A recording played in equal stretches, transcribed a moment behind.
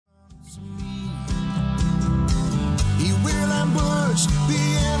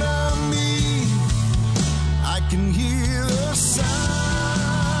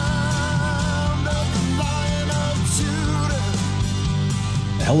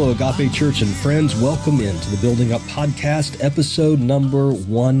Hello, Agape Church and friends. Welcome into the Building Up Podcast, episode number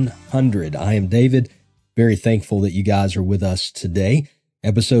 100. I am David. Very thankful that you guys are with us today.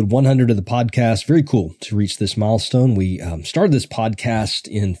 Episode 100 of the podcast. Very cool to reach this milestone. We started this podcast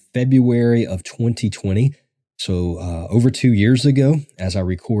in February of 2020. So over 2 years ago, as I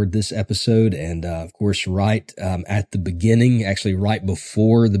record this episode, and of course, right at the beginning, actually right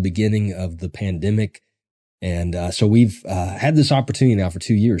before the beginning of the pandemic. And so we've had this opportunity now for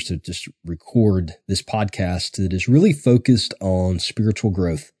 2 years to just record this podcast that is really focused on spiritual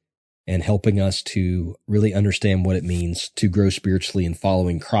growth and helping us to really understand what it means to grow spiritually in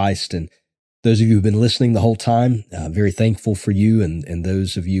following Christ. And those of you who've been listening the whole time, very thankful for you. And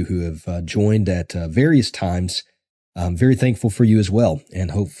those of you who have joined at various times, very thankful for you as well. And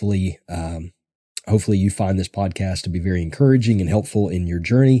hopefully you find this podcast to be very encouraging and helpful in your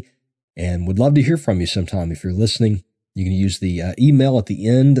journey. And would love to hear from you sometime. If you're listening, you can use the email at the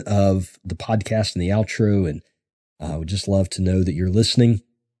end of the podcast and the outro. And would just love to know that you're listening.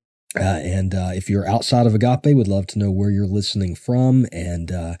 And if you're outside of Agape, would love to know where you're listening from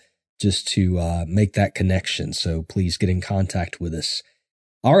and just to make that connection. So please get in contact with us.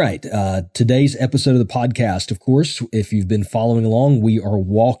 All right. Today's episode of the podcast, of course, if you've been following along, we are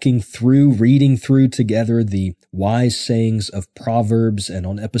reading through together the wise sayings of Proverbs. And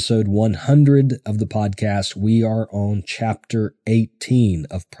on episode 100 of the podcast, we are on chapter 18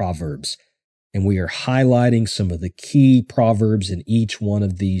 of Proverbs. And we are highlighting some of the key proverbs in each one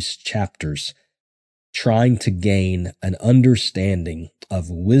of these chapters, trying to gain an understanding of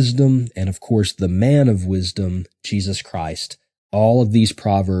wisdom and, of course, the man of wisdom, Jesus Christ. All of these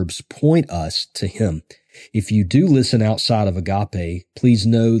proverbs point us to him. If you do listen outside of Agape, please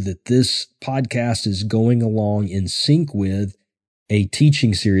know that this podcast is going along in sync with a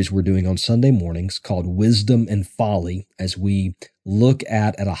teaching series we're doing on Sunday mornings called Wisdom and Folly, as we look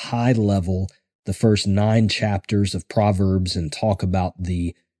at a high level the first 9 chapters of Proverbs and talk about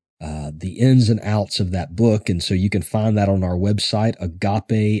the ins and outs of that book. And so you can find that on our website,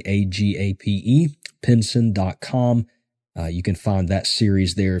 Agape, A-G-A-P-E, Pinson.com. You can find that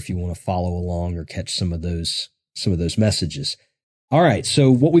series there if you want to follow along or catch some of those messages. All right.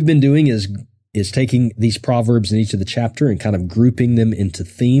 So what we've been doing is taking these proverbs in each of the chapter and kind of grouping them into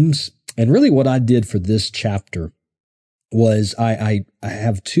themes. And really what I did for this chapter was I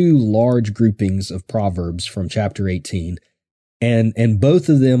have 2 large groupings of proverbs from chapter 18, and both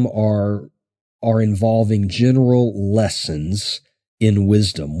of them are involving general lessons in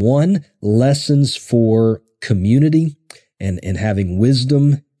wisdom. One, lessons for community and having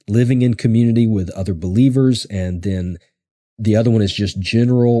wisdom, living in community with other believers. And then the other one is just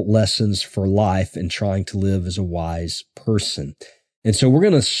general lessons for life and trying to live as a wise person. And so we're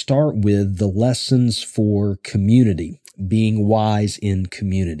going to start with the lessons for community, being wise in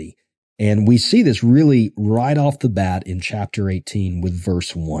community. And we see this really right off the bat in chapter 18 with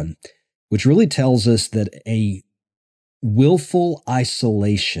verse 1, which really tells us that a willful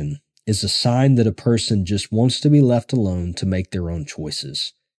isolation is a sign that a person just wants to be left alone to make their own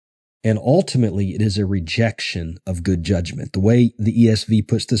choices. And ultimately, it is a rejection of good judgment. The way the ESV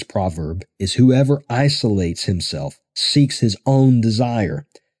puts this proverb is whoever isolates himself seeks his own desire.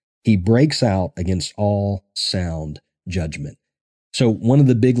 He breaks out against all sound judgment. So one of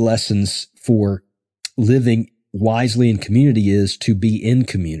the big lessons for living wisely in community is to be in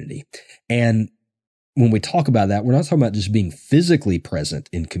community. And when we talk about that, we're not talking about just being physically present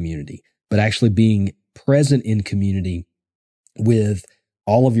in community, but actually being present in community with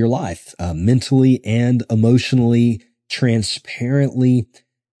all of your life, mentally and emotionally, transparently,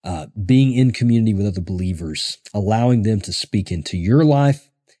 being in community with other believers, allowing them to speak into your life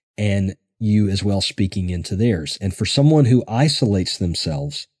and you as well speaking into theirs. And for someone who isolates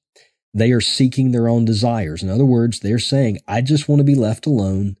themselves, they are seeking their own desires. In other words, they're saying, I just want to be left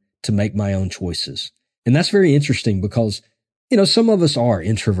alone to make my own choices. And that's very interesting because, some of us are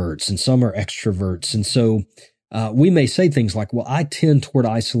introverts and some are extroverts. And so we may say things like, well, I tend toward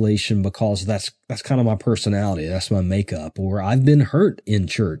isolation because that's kind of my personality. That's my makeup. Or I've been hurt in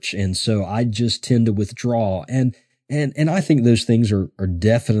church. And so I just tend to withdraw. And I think those things are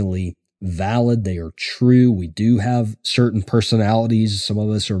definitely valid. They are true. We do have certain personalities. Some of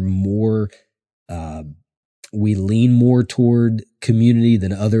us are more, we lean more toward community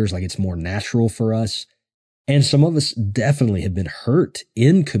than others. Like it's more natural for us. And some of us definitely have been hurt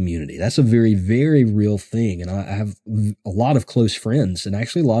in community. That's a very, very real thing. And I have a lot of close friends and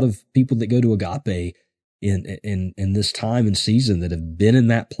actually a lot of people that go to Agape in this time and season that have been in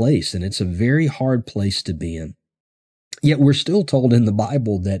that place. And it's a very hard place to be in. Yet we're still told in the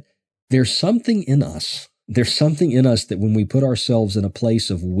Bible that there's something in us there's something in us that when we put ourselves in a place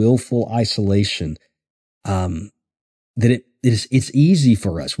of willful isolation, that it's easy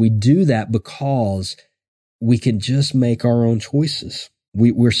for us. We do that because we can just make our own choices.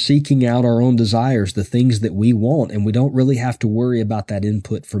 We're seeking out our own desires, the things that we want, and we don't really have to worry about that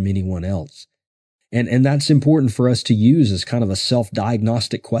input from anyone else. And that's important for us to use as kind of a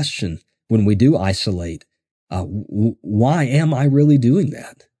self-diagnostic question when we do isolate. Why am I really doing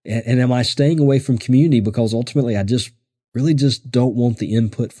that? And am I staying away from community because ultimately I really don't want the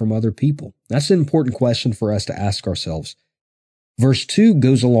input from other people? That's an important question for us to ask ourselves. Verse 2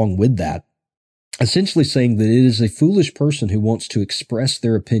 goes along with that, essentially saying that it is a foolish person who wants to express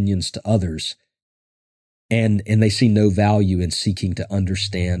their opinions to others, and they see no value in seeking to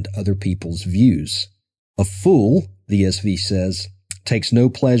understand other people's views. A fool, the ESV says, takes no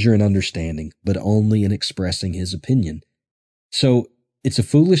pleasure in understanding, but only in expressing his opinion. So it's a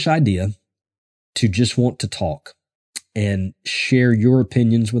foolish idea to just want to talk and share your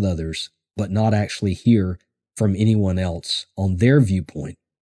opinions with others, but not actually hear from anyone else on their viewpoint.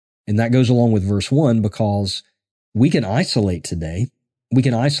 And that goes along with verse 1, because we can isolate today. We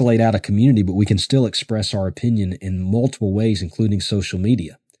can isolate out of community, but we can still express our opinion in multiple ways, including social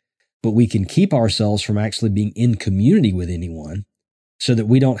media. But we can keep ourselves from actually being in community with anyone so that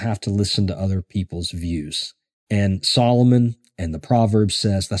we don't have to listen to other people's views. And Solomon and the Proverbs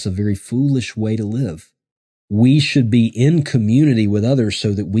says that's a very foolish way to live. We should be in community with others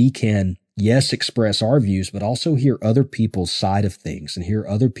so that we can, yes, express our views, but also hear other people's side of things and hear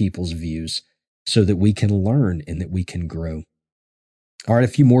other people's views so that we can learn and that we can grow. All right, a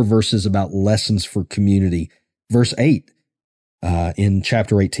few more verses about lessons for community. Verse 8 in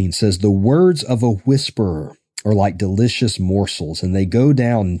chapter 18 says, "The words of a whisperer are like delicious morsels, and they go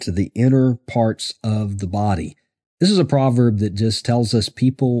down into the inner parts of the body." This is a proverb that just tells us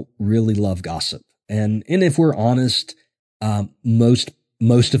people really love gossip. And if we're honest,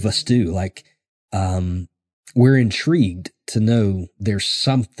 most of us do. We're intrigued to know there's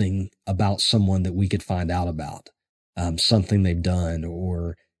something about someone that we could find out about, something they've done,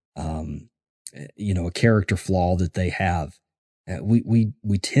 or a character flaw that they have. We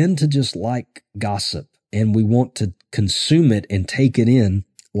tend to just like gossip, and we want to consume it and take it in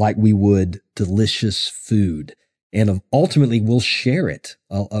like we would delicious food. And ultimately, we'll share it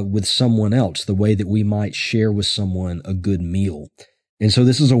with someone else the way that we might share with someone a good meal. And so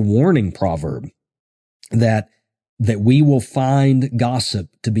this is a warning proverb that we will find gossip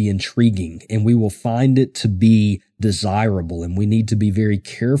to be intriguing, and we will find it to be desirable. And we need to be very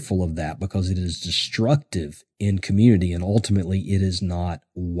careful of that because it is destructive in community, and ultimately it is not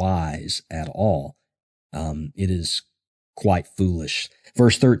wise at all. It is quite foolish.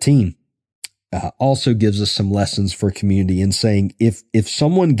 Verse 13 also gives us some lessons for community in saying, if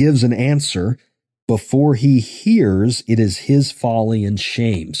someone gives an answer before he hears, it is his folly and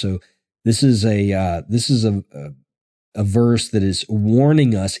shame. So this is a verse that is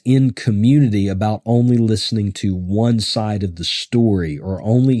warning us in community about only listening to one side of the story, or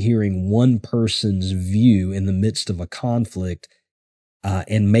only hearing one person's view in the midst of a conflict,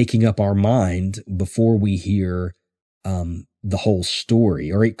 and making up our mind before we hear the whole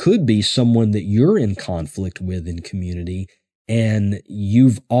story. Or it could be someone that you're in conflict with in community, and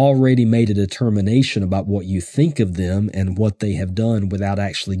you've already made a determination about what you think of them and what they have done without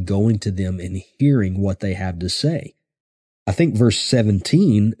actually going to them and hearing what they have to say. I think verse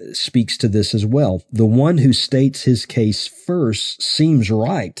 17 speaks to this as well. "The one who states his case first seems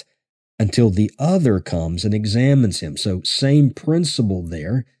right until the other comes and examines him." So same principle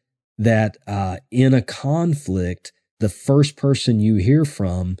there, that in a conflict, the first person you hear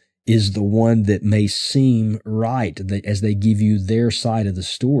from is the one that may seem right as they give you their side of the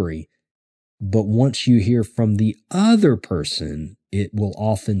story. But once you hear from the other person, it will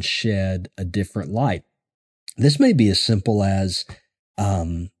often shed a different light. This may be as simple as,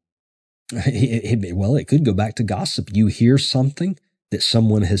 it could go back to gossip. You hear something that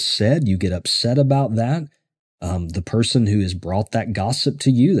someone has said, you get upset about that. The person who has brought that gossip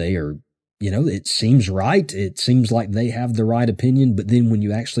to you, they are, it seems right. It seems like they have the right opinion. But then when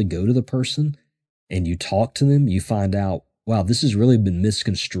you actually go to the person and you talk to them, you find out, wow, this has really been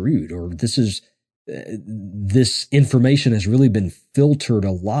misconstrued, or this information has really been filtered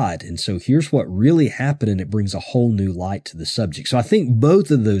a lot. And so here's what really happened, and it brings a whole new light to the subject. So I think both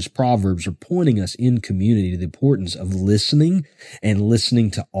of those proverbs are pointing us in community to the importance of listening, and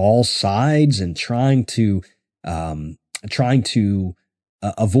listening to all sides, and trying to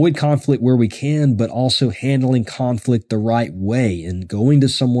avoid conflict where we can, but also handling conflict the right way, and going to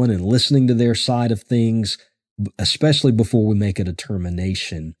someone and listening to their side of things, especially before we make a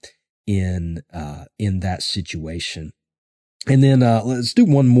determination. in that situation. And then let's do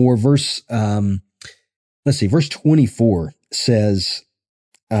one more verse. Let's see, verse 24 says,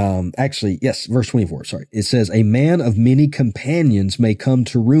 verse 24, sorry. It says, a man of many companions may come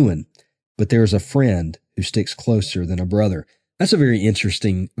to ruin, but there's a friend who sticks closer than a brother. That's a very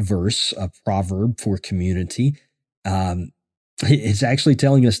interesting verse, a proverb for community. It's actually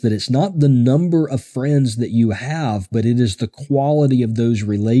telling us that it's not the number of friends that you have, but it is the quality of those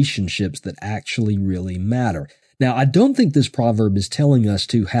relationships that actually really matter. Now, I don't think this proverb is telling us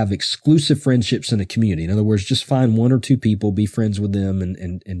to have exclusive friendships in a community. In other words, just find one or two people, be friends with them,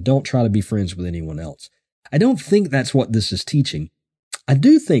 and don't try to be friends with anyone else. I don't think that's what this is teaching. I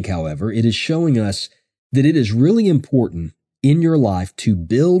do think, however, it is showing us that it is really important in your life to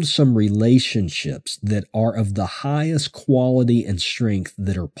build some relationships that are of the highest quality and strength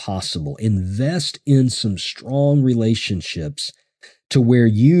that are possible. Invest in some strong relationships to where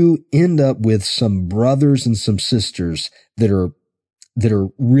you end up with some brothers and some sisters that are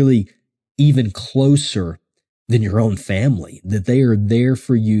really even closer than your own family, that they are there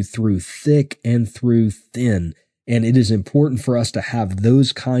for you through thick and through thin. And it is important for us to have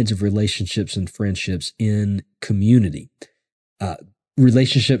those kinds of relationships and friendships in community.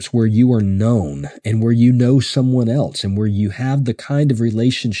 Relationships where you are known and where you know someone else and where you have the kind of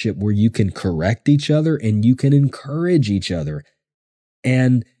relationship where you can correct each other and you can encourage each other.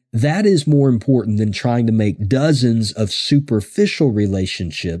 And that is more important than trying to make dozens of superficial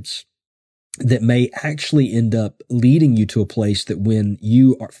relationships that may actually end up leading you to a place that when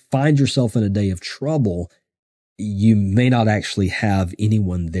you find yourself in a day of trouble, you may not actually have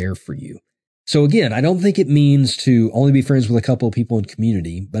anyone there for you. So again, I don't think it means to only be friends with a couple of people in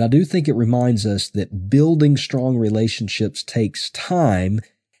community, but I do think it reminds us that building strong relationships takes time.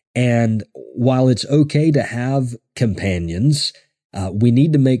 And while it's okay to have companions, we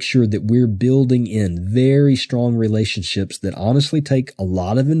need to make sure that we're building in very strong relationships that honestly take a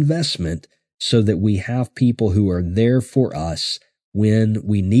lot of investment so that we have people who are there for us when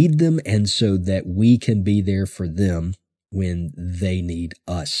we need them and so that we can be there for them when they need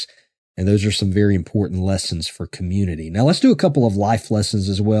us. And those are some very important lessons for community. Now, let's do a couple of life lessons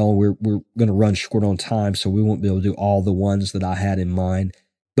as well. We're going to run short on time, so we won't be able to do all the ones that I had in mind.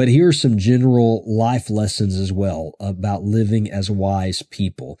 But here are some general life lessons as well about living as wise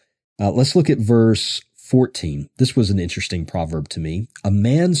people. Let's look at verse 14. This was an interesting proverb to me. A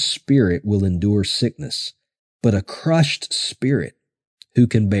man's spirit will endure sickness, but a crushed spirit who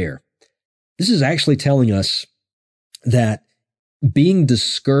can bear? This is actually telling us that being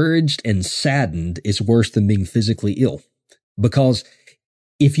discouraged and saddened is worse than being physically ill. Because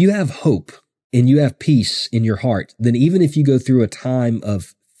if you have hope and you have peace in your heart, then even if you go through a time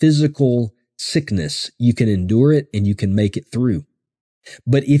of physical sickness, you can endure it and you can make it through.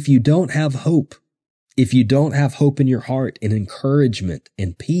 But if you don't have hope, if you don't have hope in your heart and encouragement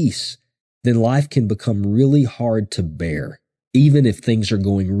and peace, then life can become really hard to bear, even if things are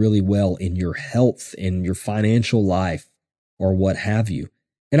going really well in your health and your financial life or what have you.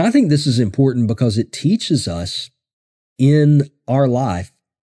 And I think this is important because it teaches us in our life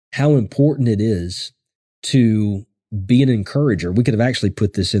how important it is to be an encourager. We could have actually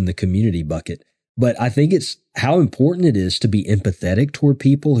put this in the community bucket, but I think it's how important it is to be empathetic toward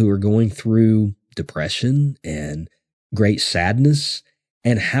people who are going through depression and great sadness,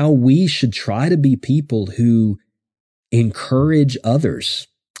 and how we should try to be people who encourage others.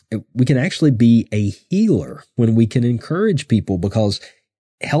 We can actually be a healer when we can encourage people, because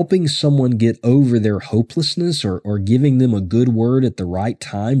helping someone get over their hopelessness or giving them a good word at the right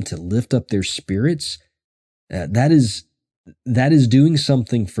time to lift up their spirits, that is doing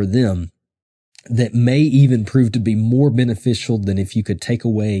something for them that may even prove to be more beneficial than if you could take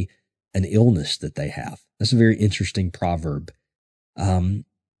away an illness that they have. That's a very interesting proverb.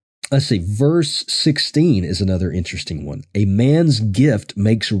 Let's see, verse 16 is another interesting one. A man's gift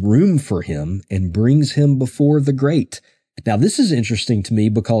makes room for him and brings him before the great. Now, this is interesting to me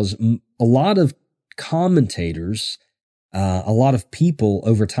because a lot of commentators, a lot of people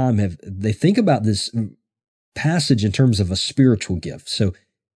over time they think about this passage in terms of a spiritual gift. So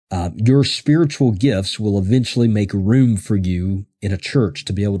your spiritual gifts will eventually make room for you in a church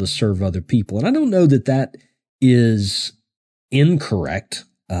to be able to serve other people. And I don't know that that is incorrect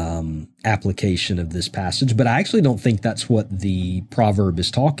application of this passage, but I actually don't think that's what the proverb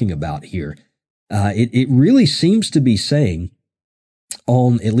is talking about here. It really seems to be saying,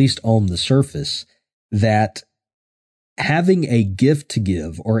 at least on the surface, that having a gift to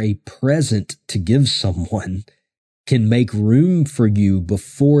give or a present to give someone can make room for you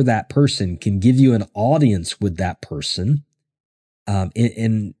before that person, can give you an audience with that person.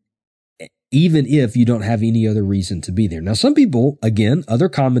 And even if you don't have any other reason to be there. Now, some people, again, other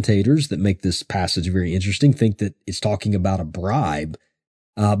commentators that make this passage very interesting think that it's talking about a bribe.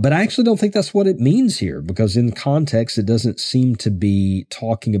 But I actually don't think that's what it means here, because in context, it doesn't seem to be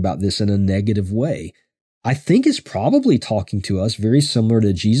talking about this in a negative way. I think it's probably talking to us very similar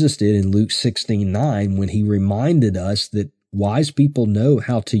to Jesus did in Luke 16:9, when he reminded us that wise people know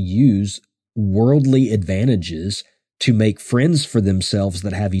how to use worldly advantages to make friends for themselves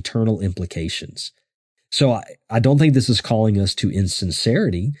that have eternal implications. So I don't think this is calling us to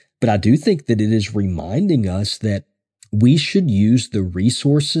insincerity, but I do think that it is reminding us that we should use the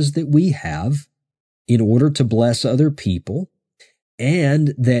resources that we have in order to bless other people,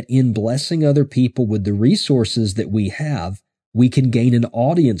 and that in blessing other people with the resources that we have, we can gain an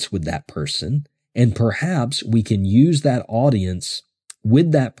audience with that person, and perhaps we can use that audience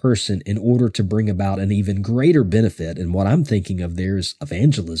with that person in order to bring about an even greater benefit. And what I'm thinking of there is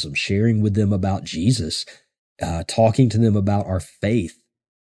evangelism, sharing with them about Jesus, talking to them about our faith.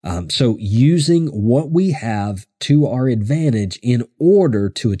 So using what we have to our advantage in order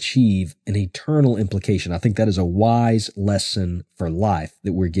to achieve an eternal implication. I think that is a wise lesson for life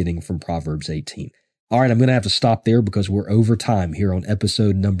that we're getting from Proverbs 18. All right, I'm going to have to stop there because we're over time here on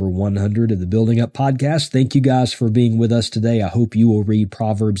episode number 100 of the Building Up Podcast. Thank you guys for being with us today. I hope you will read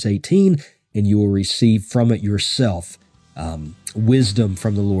Proverbs 18 and you will receive from it yourself wisdom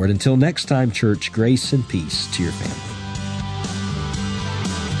from the Lord. Until next time, church, grace and peace to your family.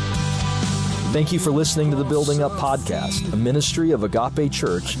 Thank you for listening to the Building Up Podcast, a ministry of Agape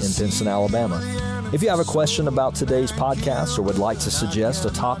Church in Pinson, Alabama. If you have a question about today's podcast or would like to suggest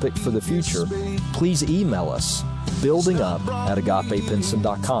a topic for the future, please email us,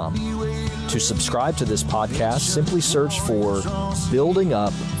 buildingup@agapepinson.com. To subscribe to this podcast, simply search for Building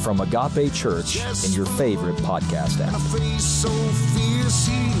Up from Agape Church in your favorite podcast app. So fierce,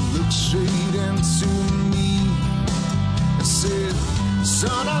 he looked straight into me and said,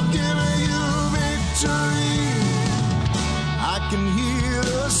 "Son, I've given you victory. I can hear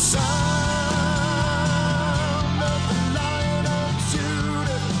the sound